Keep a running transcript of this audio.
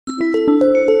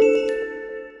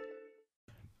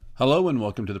Hello and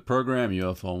welcome to the program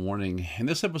UFO Warning. In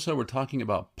this episode we're talking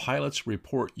about pilots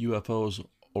report UFOs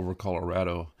over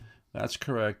Colorado. That's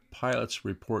correct, pilots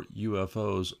report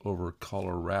UFOs over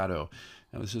Colorado.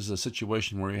 Now this is a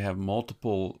situation where you have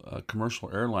multiple commercial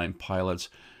airline pilots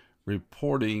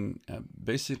reporting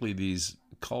basically these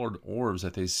colored orbs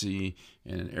that they see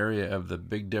in an area of the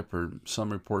Big Dipper.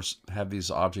 Some reports have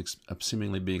these objects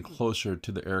seemingly being closer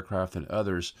to the aircraft than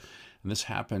others. And this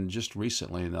happened just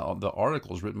recently. Now, the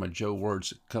article is written by Joe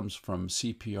Wertz. It comes from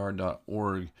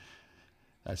CPR.org.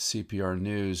 That's CPR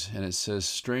News. And it says,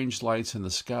 strange lights in the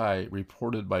sky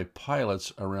reported by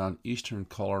pilots around eastern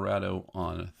Colorado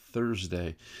on Thursday.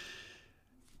 It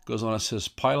goes on, it says,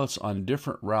 pilots on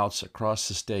different routes across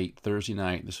the state Thursday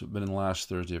night, this would have been last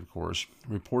Thursday, of course,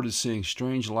 reported seeing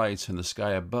strange lights in the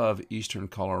sky above eastern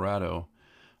Colorado.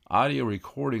 Audio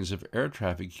recordings of air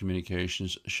traffic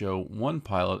communications show one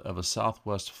pilot of a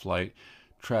Southwest flight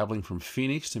traveling from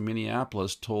Phoenix to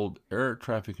Minneapolis told air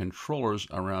traffic controllers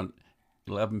around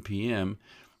 11 p.m.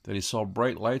 that he saw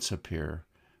bright lights appear,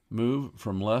 move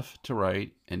from left to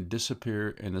right, and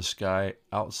disappear in the sky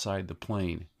outside the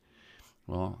plane.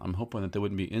 Well, I'm hoping that they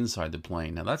wouldn't be inside the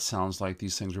plane. Now that sounds like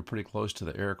these things were pretty close to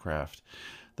the aircraft.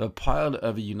 The pilot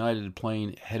of a United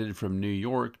plane headed from New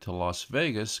York to Las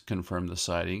Vegas confirmed the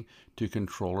sighting to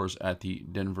controllers at the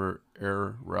Denver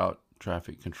Air Route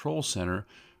Traffic Control Center,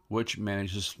 which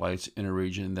manages flights in a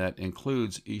region that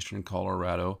includes eastern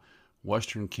Colorado,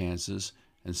 western Kansas,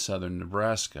 and southern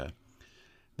Nebraska.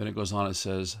 Then it goes on, it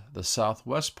says, the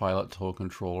Southwest pilot told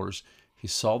controllers he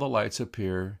saw the lights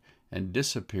appear and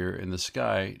disappear in the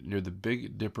sky near the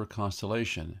Big Dipper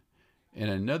constellation. In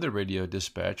another radio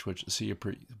dispatch, which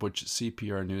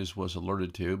CPR News was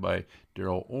alerted to by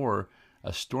Daryl Orr,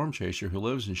 a storm chaser who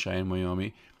lives in Cheyenne,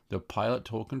 Wyoming, the pilot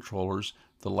told controllers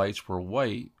the lights were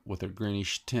white with a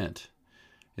greenish tint.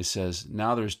 It says,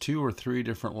 now there's 2 or 3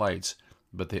 different lights,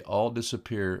 but they all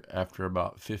disappear after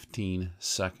about 15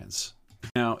 seconds.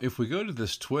 Now, if we go to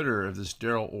this Twitter of this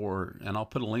Daryl Orr, and I'll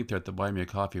put a link there at the Buy Me a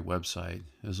Coffee website,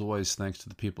 as always, thanks to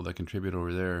the people that contribute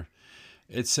over there.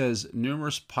 It says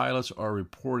numerous pilots are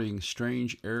reporting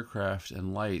strange aircraft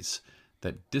and lights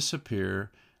that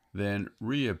disappear, then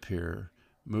reappear,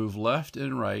 move left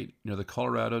and right near the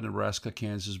Colorado, Nebraska,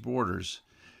 Kansas borders.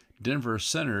 Denver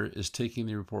Center is taking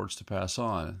the reports to pass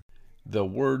on. The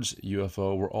words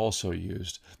UFO were also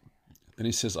used. Then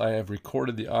he says, I have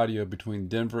recorded the audio between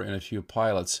Denver and a few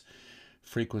pilots.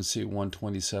 Frequency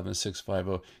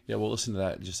 127.650. Yeah, we'll listen to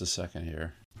that in just a second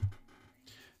here.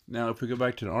 Now, if we go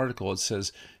back to an article, it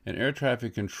says an air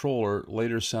traffic controller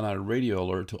later sent out a radio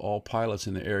alert to all pilots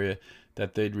in the area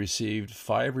that they'd received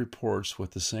 5 reports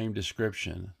with the same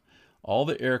description. All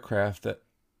the aircraft that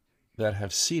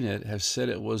have seen it have said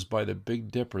it was by the Big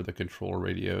Dipper, the controller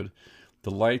radioed.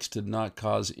 The lights did not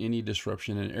cause any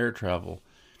disruption in air travel.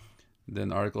 Then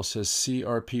the article says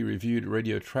CRP reviewed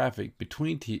radio traffic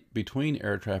between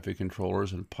air traffic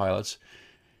controllers and pilots,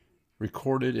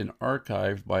 recorded and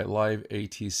archived by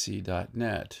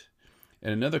liveatc.net.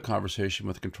 In another conversation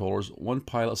with controllers, one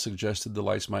pilot suggested the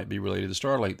lights might be related to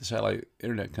Starlink, the satellite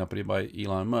internet company by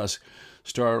Elon Musk.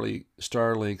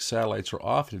 Starlink satellites are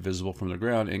often visible from the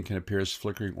ground and can appear as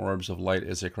flickering orbs of light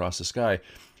as they cross the sky.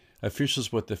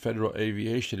 Officials with the Federal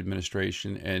Aviation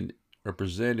Administration and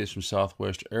representatives from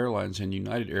Southwest Airlines and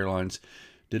United Airlines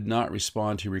did not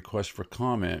respond to requests for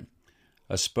comment.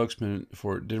 A spokesman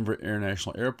for Denver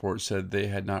International Airport said they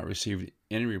had not received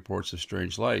any reports of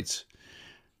strange lights.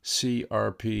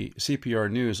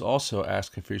 CPR News also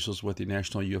asked officials with the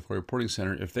National UFO Reporting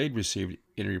Center if they'd received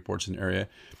any reports in the area,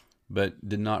 but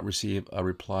did not receive a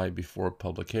reply before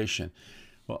publication.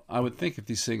 Well, I would think if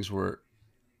these things were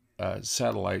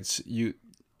satellites, you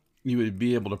would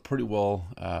be able to pretty well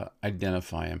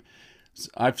identify them.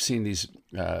 I've seen these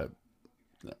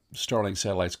Starlink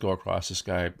satellites go across the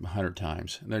sky 100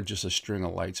 times. And they're just a string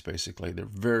of lights, basically. They're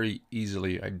very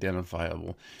easily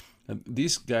identifiable.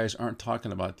 These guys aren't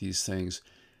talking about these things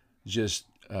just,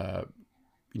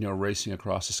 racing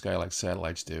across the sky like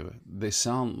satellites do. They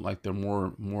sound like they're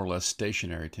more or less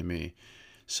stationary to me.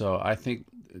 So I think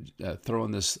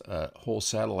throwing this whole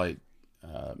satellite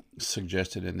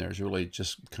suggested in there is really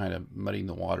just kind of muddying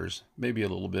the waters. Maybe a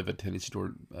little bit of a tendency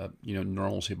toward,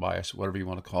 normalcy bias, whatever you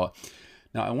want to call it.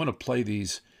 Now, I want to play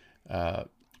these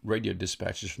radio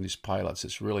dispatches from these pilots.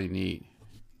 It's really neat.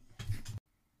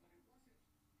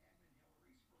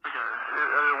 We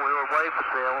were white, but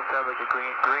they almost have like a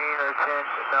green or tint.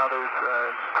 Now there's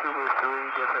 2 or 3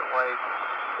 different lights,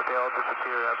 but they all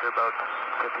disappear after about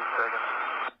 50 seconds.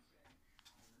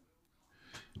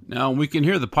 Now, we can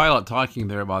hear the pilot talking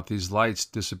there about these lights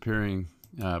disappearing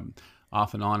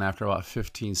off and on after about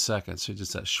 15 seconds. So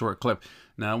just that short clip.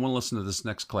 Now I want to listen to this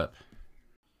next clip.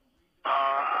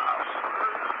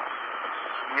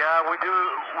 Yeah, we do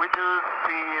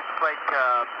see it's like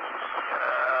a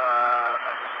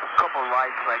couple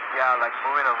lights, like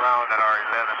moving around at our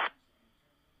 11.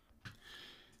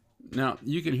 Now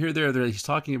you can hear there that he's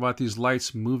talking about these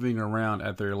lights moving around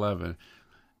at their 11.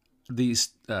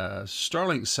 These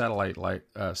Starlink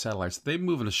satellites, they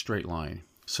move in a straight line,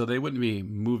 so they wouldn't be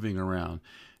moving around.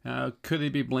 Could they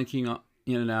be blinking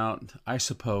in and out? I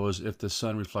suppose if the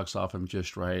sun reflects off them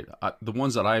just right. The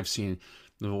ones that I've seen,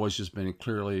 they've always just been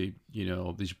clearly,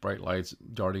 these bright lights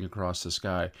darting across the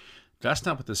sky. That's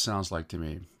not what this sounds like to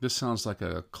me. This sounds like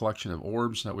a collection of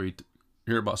orbs that we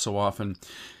hear about so often.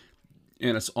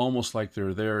 And it's almost like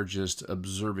they're there just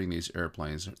observing these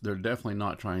airplanes. They're definitely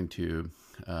not trying to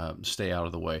stay out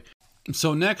of the way.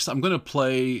 So next, I'm going to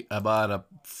play about a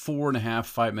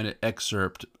 4.5 minute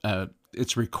excerpt.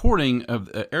 It's recording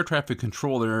of the air traffic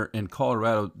controller in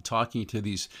Colorado talking to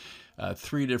these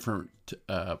three different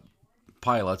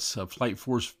pilots, Flight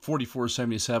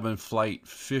 4477, Flight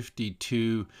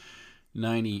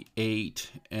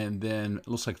 5298, and then it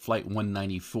looks like Flight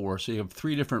 194. So you have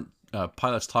three different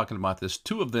pilots talking about this.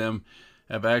 Two of them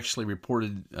have actually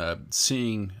reported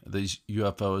seeing these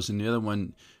UFOs, and the other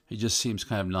one, he just seems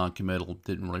kind of non-committal,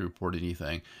 didn't really report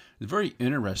anything. It's very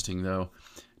interesting, though.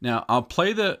 Now, I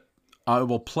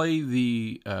will play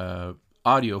the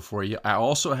audio for you. I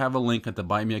also have a link at the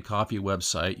Buy Me a Coffee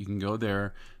website. You can go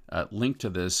there, link to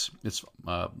this. It's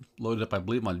loaded up, I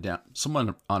believe,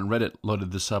 someone on Reddit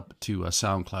loaded this up to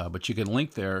SoundCloud, but you can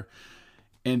link there.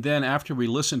 And then after we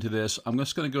listen to this, I'm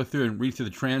just going to go through and read through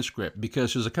the transcript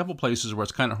because there's a couple places where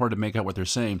it's kind of hard to make out what they're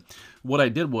saying. What I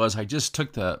did was I just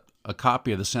took a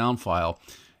copy of the sound file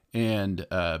and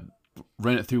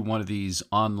ran it through one of these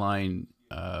online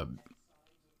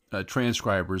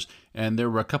transcribers, and there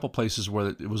were a couple places where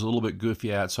it was a little bit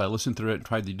goofy at, so I listened through it and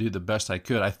tried to do the best I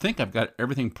could. I think I've got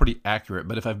everything pretty accurate,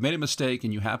 but if I've made a mistake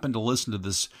and you happen to listen to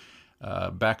this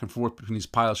back and forth between these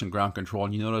pilots and ground control,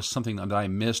 and you notice something that I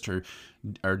missed or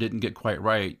didn't get quite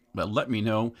right, but let me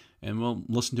know, and we'll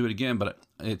listen to it again. But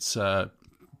it's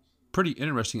pretty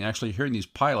interesting actually hearing these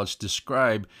pilots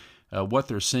describe what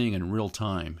they're seeing in real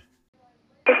time.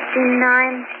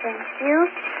 69, thank you.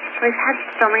 We've had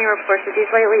so many reports of these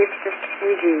lately, it's just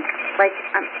crazy. Like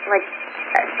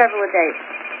several a day.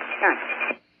 Yeah.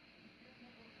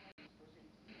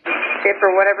 Ship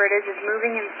or whatever it is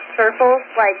moving in circles,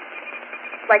 like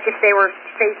if they were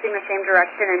facing the same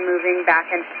direction and moving back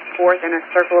and forth in a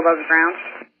circle above the ground.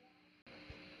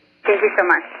 Thank you so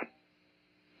much.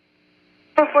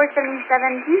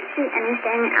 4477, do you see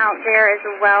anything out there as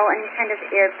well? Any kind of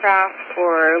aircraft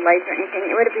or lights or anything?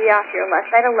 It would be off your left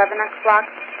side, 11 o'clock,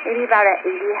 maybe about at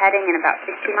 80 heading and about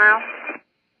 60 miles.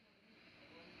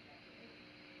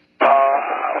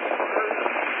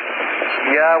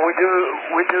 Yeah, we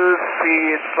do see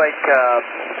it's like a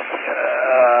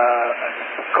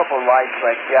couple lights,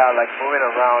 like moving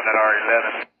around at our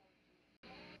 11.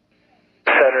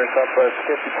 Center, Southwest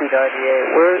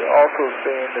 5298. We're also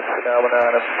seeing this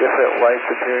phenomenon of different lights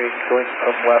appearing going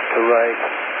from left to right,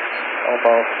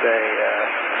 almost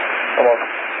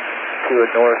to a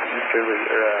northeasterly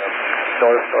or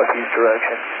northeast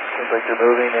direction. Seems like they're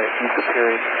moving and it keeps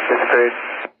disappearing.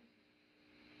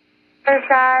 There's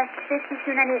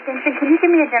 5298 Kingston. Can you give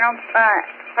me a general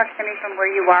proximity from where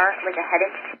you are, like a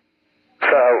heading?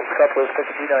 So, Southwest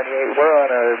 5298, we're on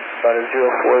about a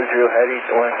 040 heading,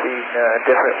 and we're seeing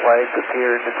different lights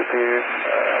appear and disappear,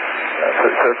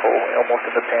 circle almost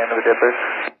in the pan of a dipper.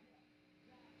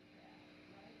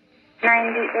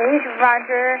 98,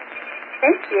 Roger.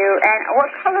 Thank you. And what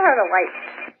color are the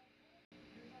lights?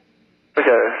 Okay,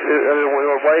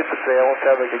 lights, they almost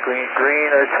have like a green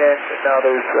or tint. Now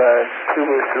there's 2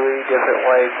 or 3 different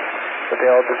lights, but they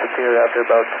all disappear after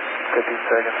about 15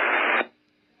 seconds.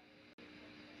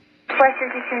 West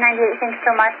 5298, thanks so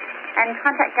much. And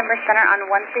contact Denver Center on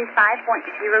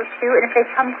 135.02, and if they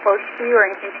come close to you or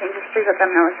anything changes, please let them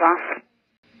know as well.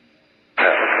 Yeah,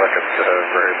 looks like it's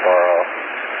very far off.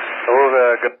 So we'll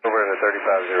go over to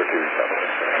 3502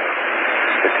 Southwest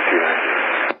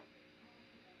 5298.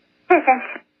 Okay, thanks.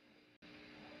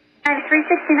 And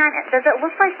 369, does it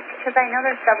look like, because I know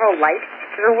there's several lights,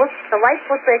 the lights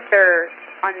look like they're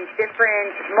on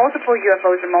multiple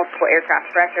UFOs or multiple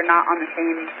aircraft, correct? They're not on the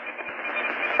same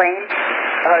plane?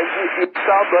 You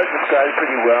sound like the sky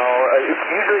pretty well. It's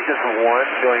usually just one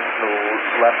going from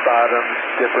the left bottom,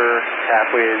 dipper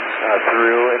halfway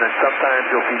through, and then sometimes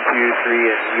you'll see 2,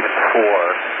 3, and even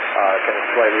 4, kind of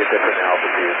slightly at different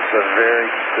altitudes. So very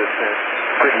consistent,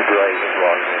 pretty bright as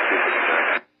well as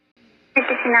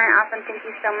awesome. Thank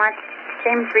you so much.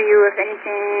 Same for you. If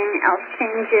anything else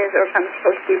changes or comes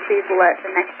close to you, please let the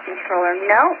next controller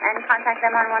know and contact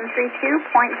them on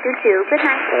 132.22. Good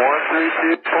night.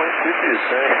 132.22.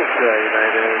 Thanks,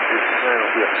 United.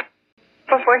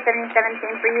 4477,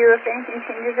 same for you. If anything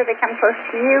changes or they come close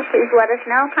to you, please let us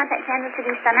know. Contact Kansas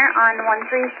City Center on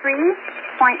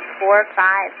 133.45.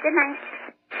 Good night.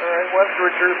 All right,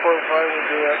 133.45, we'll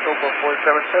do Echo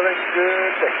 4477. Good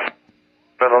day.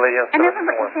 And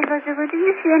November Tango Zulu, do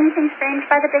you see anything strange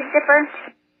by the Big Dipper?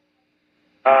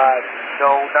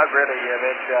 No, not really. I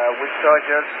mean, we saw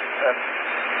just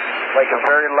like a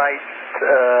very light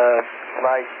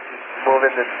light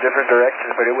moving in different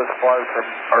directions, but it was far from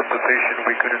our position.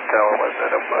 We couldn't tell what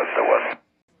that was.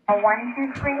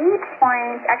 123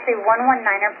 point, actually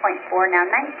 119.4 now,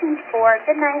 19.4.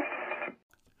 Good night.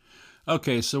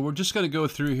 Okay, so we're just going to go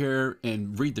through here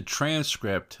and read the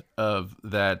transcript of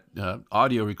that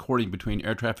audio recording between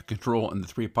air traffic control and the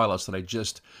three pilots that I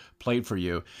just played for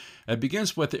you. It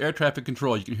begins with the air traffic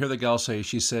control. You can hear the gal say,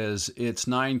 she says, "It's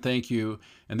 9, thank you."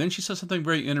 And then she says something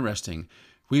very interesting.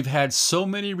 "We've had so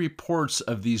many reports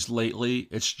of these lately,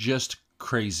 it's just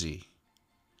crazy."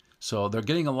 So they're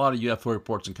getting a lot of UFO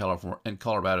reports in California and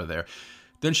Colorado there.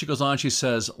 Then she goes on, she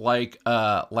says, like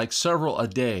several a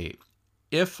day.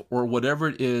 If or whatever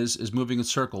it is moving in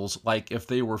circles, like if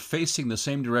they were facing the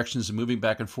same directions and moving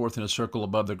back and forth in a circle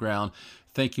above the ground.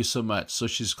 Thank you so much. So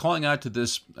she's calling out to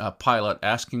this pilot,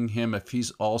 asking him if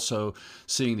he's also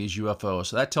seeing these UFOs.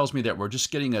 So that tells me that we're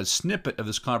just getting a snippet of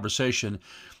this conversation.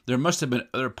 There must have been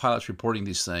other pilots reporting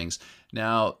these things.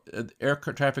 Now, air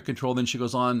traffic control, then she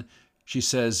goes on. She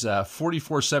says,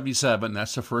 4477,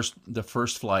 that's the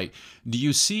first flight. "Do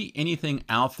you see anything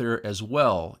out there as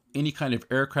well? Any kind of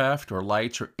aircraft or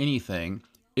lights or anything?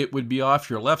 It would be off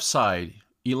your left side,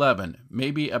 11,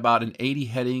 maybe about an 80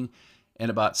 heading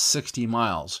and about 60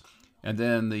 miles. And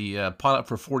then the pilot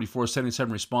for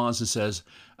 4477 responds and says,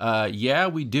 yeah,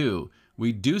 we do.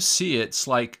 We do see it. It's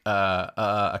like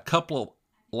a couple of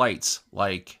lights,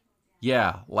 like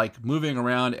moving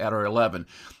around at our 11.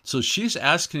 So she's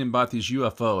asking him about these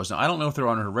UFOs. Now, I don't know if they're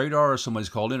on her radar or somebody's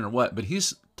called in or what, but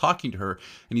he's talking to her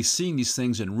and he's seeing these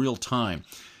things in real time.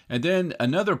 And then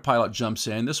another pilot jumps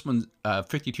in. This one,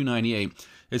 5298.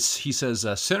 He says,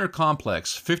 Center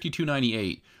Complex,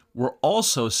 5298. We're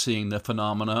also seeing the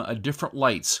phenomena of different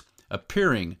lights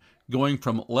appearing, going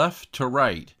from left to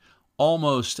right,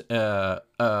 almost to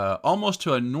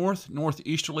a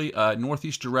northeasterly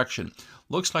northeast direction.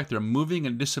 Looks like they're moving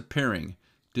and disappeared.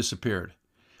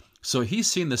 So he's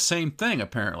seen the same thing,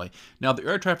 apparently. Now, the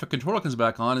air traffic controller comes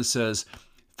back on and says,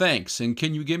 thanks, and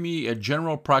can you give me a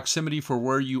general proximity for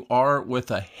where you are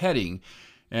with a heading?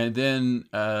 And then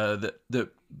the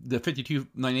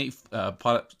 5298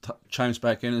 pilot chimes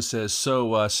back in and says,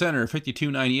 so Center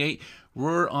 5298,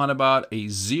 we're on about a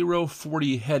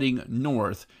 040 heading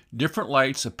north. Different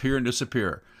lights appear and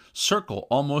disappear. Circle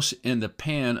almost in the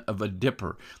pan of a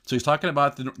dipper. So he's talking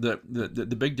about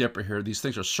the Big Dipper here. These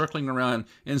things are circling around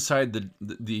inside the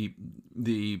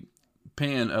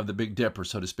pan of the Big Dipper,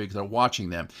 so to speak. They're watching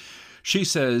them. She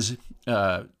says,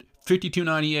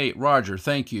 5298, Roger,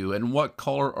 thank you. And what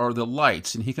color are the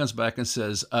lights? And he comes back and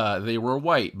says, they were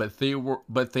white, but they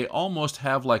almost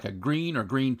have like a green or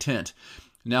green tint.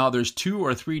 Now there's 2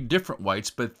 or 3 different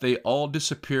whites, but they all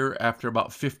disappear after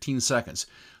about 15 seconds.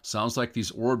 Sounds like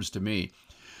these orbs to me.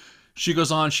 She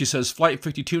goes on, she says, Flight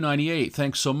 5298,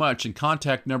 thanks so much, and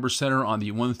contact number center on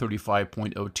the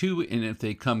 135.02, and if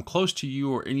they come close to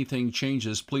you or anything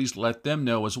changes, please let them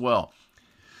know as well.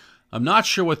 I'm not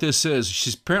sure what this is.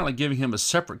 She's apparently giving him a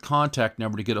separate contact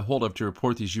number to get a hold of to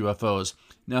report these UFOs.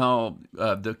 Now,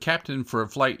 the captain for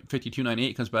Flight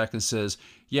 5298 comes back and says,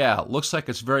 yeah, looks like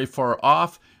it's very far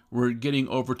off. We're getting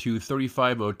over to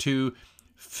 3502,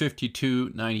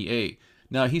 5298.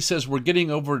 Now, he says we're getting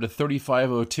over to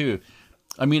 3502.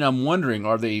 I mean, I'm wondering,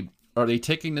 are they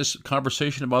taking this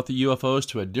conversation about the UFOs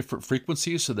to a different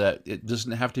frequency so that it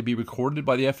doesn't have to be recorded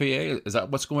by the FAA? Is that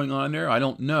what's going on there? I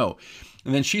don't know.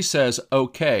 And then she says,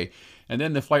 okay. And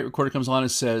then the flight recorder comes on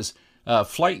and says,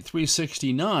 Flight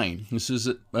 369, this is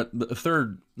a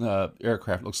third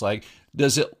aircraft, looks like.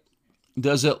 Does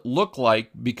it look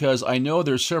like, because I know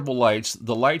there's several lights,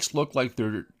 the lights look like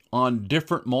they're on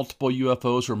different multiple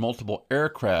UFOs or multiple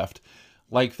aircraft,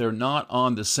 like they're not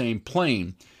on the same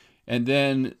plane. And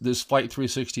then this Flight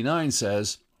 369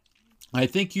 says, I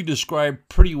think you described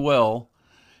pretty well.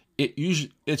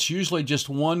 It's usually just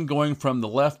one going from the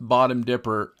left bottom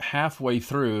dipper halfway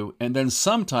through, and then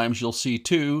sometimes you'll see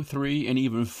 2, 3, and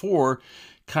even 4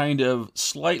 kind of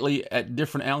slightly at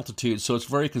different altitudes, so it's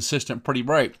very consistent, pretty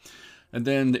bright. And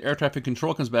then the air traffic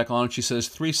control comes back on and she says,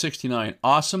 369,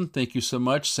 awesome, thank you so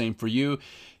much, same for you.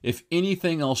 If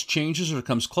anything else changes or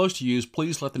comes close to you,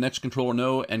 please let the next controller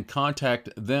know and contact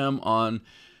them on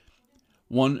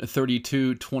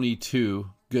 13222.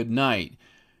 Good night.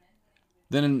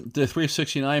 Then the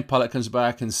 369 pilot comes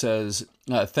back and says,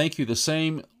 thank you the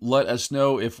same, let us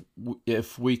know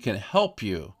if we can help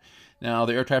you. Now,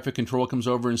 the air traffic control comes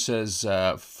over and says,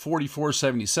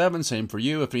 4477, same for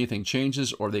you. If anything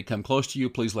changes or they come close to you,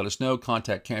 please let us know.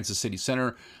 Contact Kansas City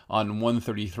Center on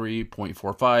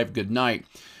 133.45. Good night.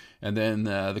 And then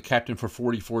the captain for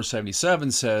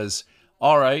 4477 says,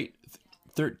 all right,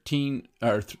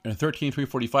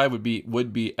 13345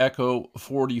 would be Echo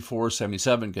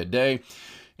 4477. Good day.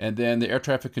 And then the air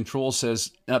traffic control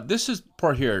says, now this is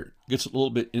part here gets a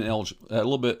little bit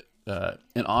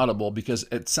inaudible because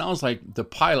it sounds like the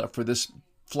pilot for this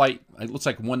flight, it looks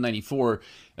like 194,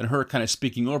 and her kind of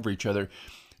speaking over each other.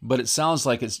 But it sounds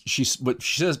like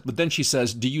but then she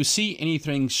says, do you see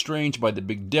anything strange by the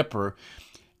Big Dipper?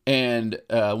 And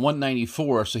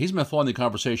 194, so he's been following the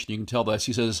conversation, you can tell this.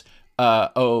 He says,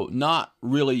 oh, not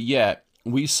really yet.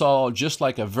 We saw just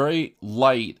like a very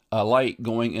light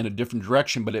going in a different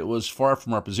direction, but it was far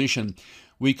from our position.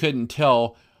 We couldn't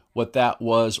tell what that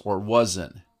was or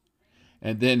wasn't.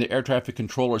 And then the air traffic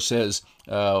controller says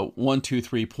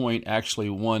 123 point, actually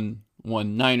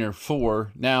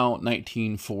 194, now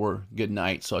 19.4, good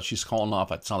night. So she's calling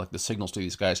off. It sounds like the signals to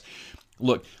these guys.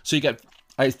 Look, so you got,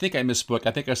 I think I misspoke.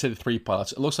 I think I said the 3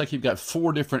 pilots. It looks like you've got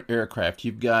 4 different aircraft.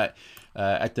 You've got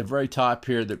at the very top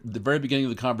here, the very beginning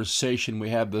of the conversation, we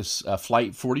have this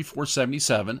flight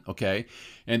 4477, okay?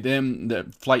 And then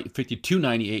the flight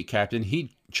 5298 captain,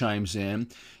 he chimes in.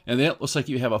 And then it looks like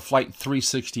you have a flight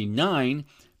 369.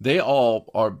 They all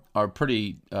are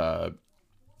pretty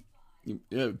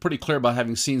clear about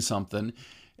having seen something.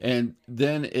 And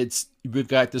then we've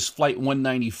got this flight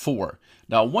 194.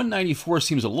 Now, 194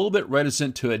 seems a little bit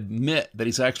reticent to admit that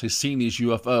he's actually seen these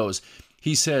UFOs.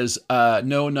 He says,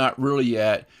 no, not really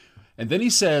yet. And then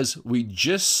he says, we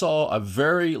just saw a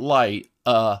very light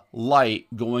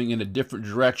going in a different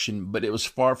direction, but it was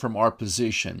far from our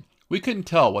position. We couldn't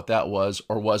tell what that was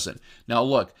or wasn't. Now,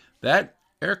 look, that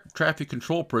air traffic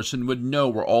control person would know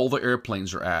where all the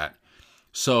airplanes are at.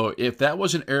 So if that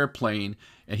was an airplane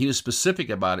and he was specific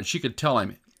about it, she could tell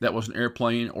him that was an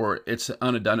airplane or it's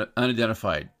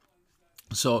unidentified.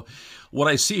 So what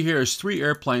I see here is 3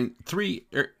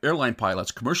 airline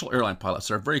pilots, commercial airline pilots,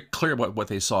 that are very clear about what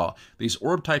they saw. These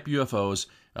orb-type UFOs,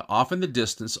 off in the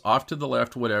distance, off to the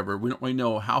left, whatever. We don't really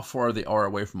know how far they are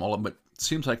away from all of them, but it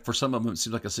seems like for some of them, it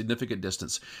seems like a significant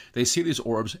distance. They see these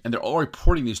orbs, and they're all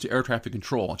reporting these to air traffic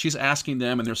control. And she's asking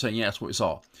them, and they're saying, yeah, that's what we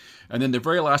saw. And then the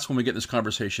very last one we get in this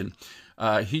conversation,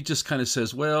 he just kind of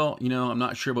says, well, I'm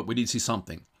not sure, but we did see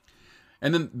something.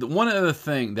 And then the one other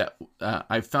thing that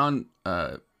I found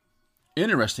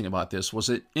interesting about this was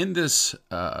that in this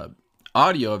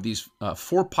audio of these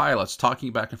 4 pilots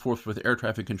talking back and forth with air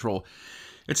traffic control,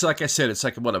 it's like I said, it's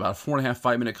like about a 4.5,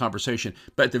 5-minute conversation.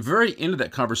 But at the very end of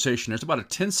that conversation, there's about a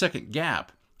 10-second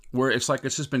gap where it's like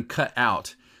it's just been cut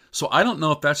out. So I don't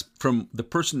know if that's from the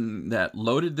person that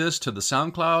loaded this to the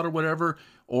SoundCloud or whatever,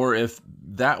 or if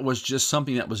that was just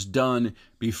something that was done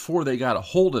before they got a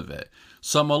hold of it.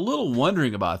 So I'm a little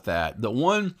wondering about that.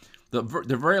 The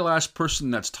very last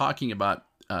person that's talking about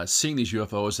seeing these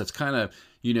UFOs, that's kind of,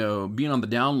 being on the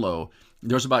down low,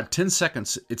 there's about 10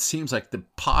 seconds. It seems like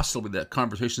possibly that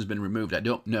conversation has been removed. I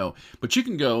don't know. But you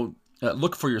can go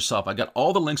look for yourself. I got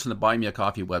all the links on the Buy Me a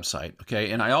Coffee website,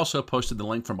 okay? And I also posted the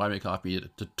link from Buy Me a Coffee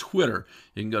to Twitter.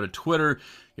 You can go to Twitter,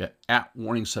 at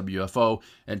WarningSubUFO,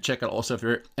 and check out all the stuff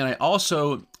here. And I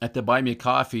also, at the Buy Me a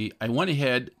Coffee, I went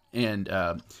ahead and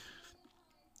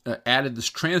added this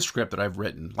transcript that I've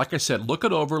written. Like I said, look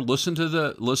it over, listen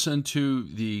to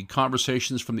the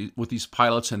conversations with these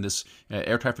pilots and this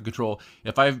air traffic control.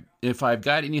 If I've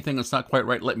got anything that's not quite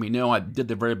right, let me know. I did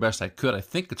the very best I could. I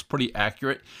think it's pretty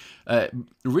accurate.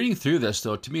 Reading through this,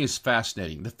 though, to me is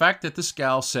fascinating. The fact that this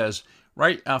gal says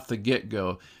right off the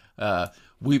get-go,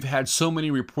 we've had so many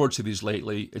reports of these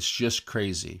lately, it's just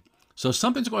crazy. So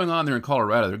something's going on there in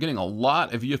Colorado. They're getting a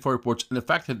lot of UFO reports, and the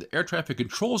fact that the air traffic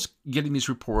control is getting these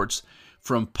reports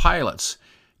from pilots.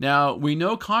 Now, we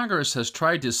know Congress has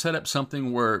tried to set up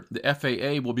something where the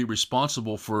FAA will be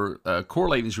responsible for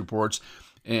correlating these reports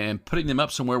and putting them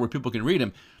up somewhere where people can read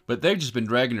them, but they've just been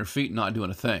dragging their feet and not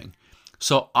doing a thing.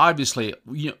 So obviously,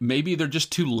 maybe they're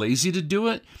just too lazy to do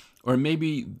it, or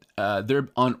maybe they're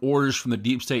on orders from the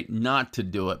deep state not to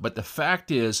do it. But the fact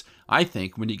is, I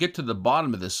think, when you get to the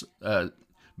bottom of this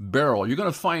barrel, you're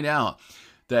going to find out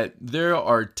that there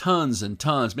are tons and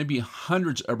tons, maybe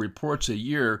hundreds of reports a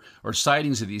year or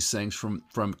sightings of these things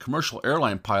from commercial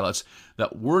airline pilots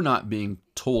that we're not being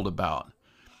told about.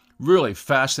 Really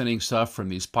fascinating stuff from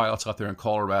these pilots out there in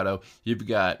Colorado. You've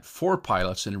got 4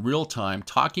 pilots in real time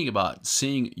talking about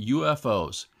seeing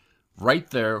UFOs right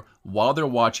there while they're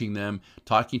watching them,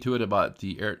 talking about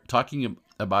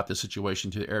the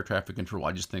situation to the air traffic control.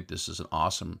 I just think this is an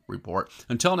awesome report.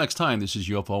 Until next time, this is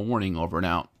UFO Warning, over and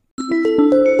out.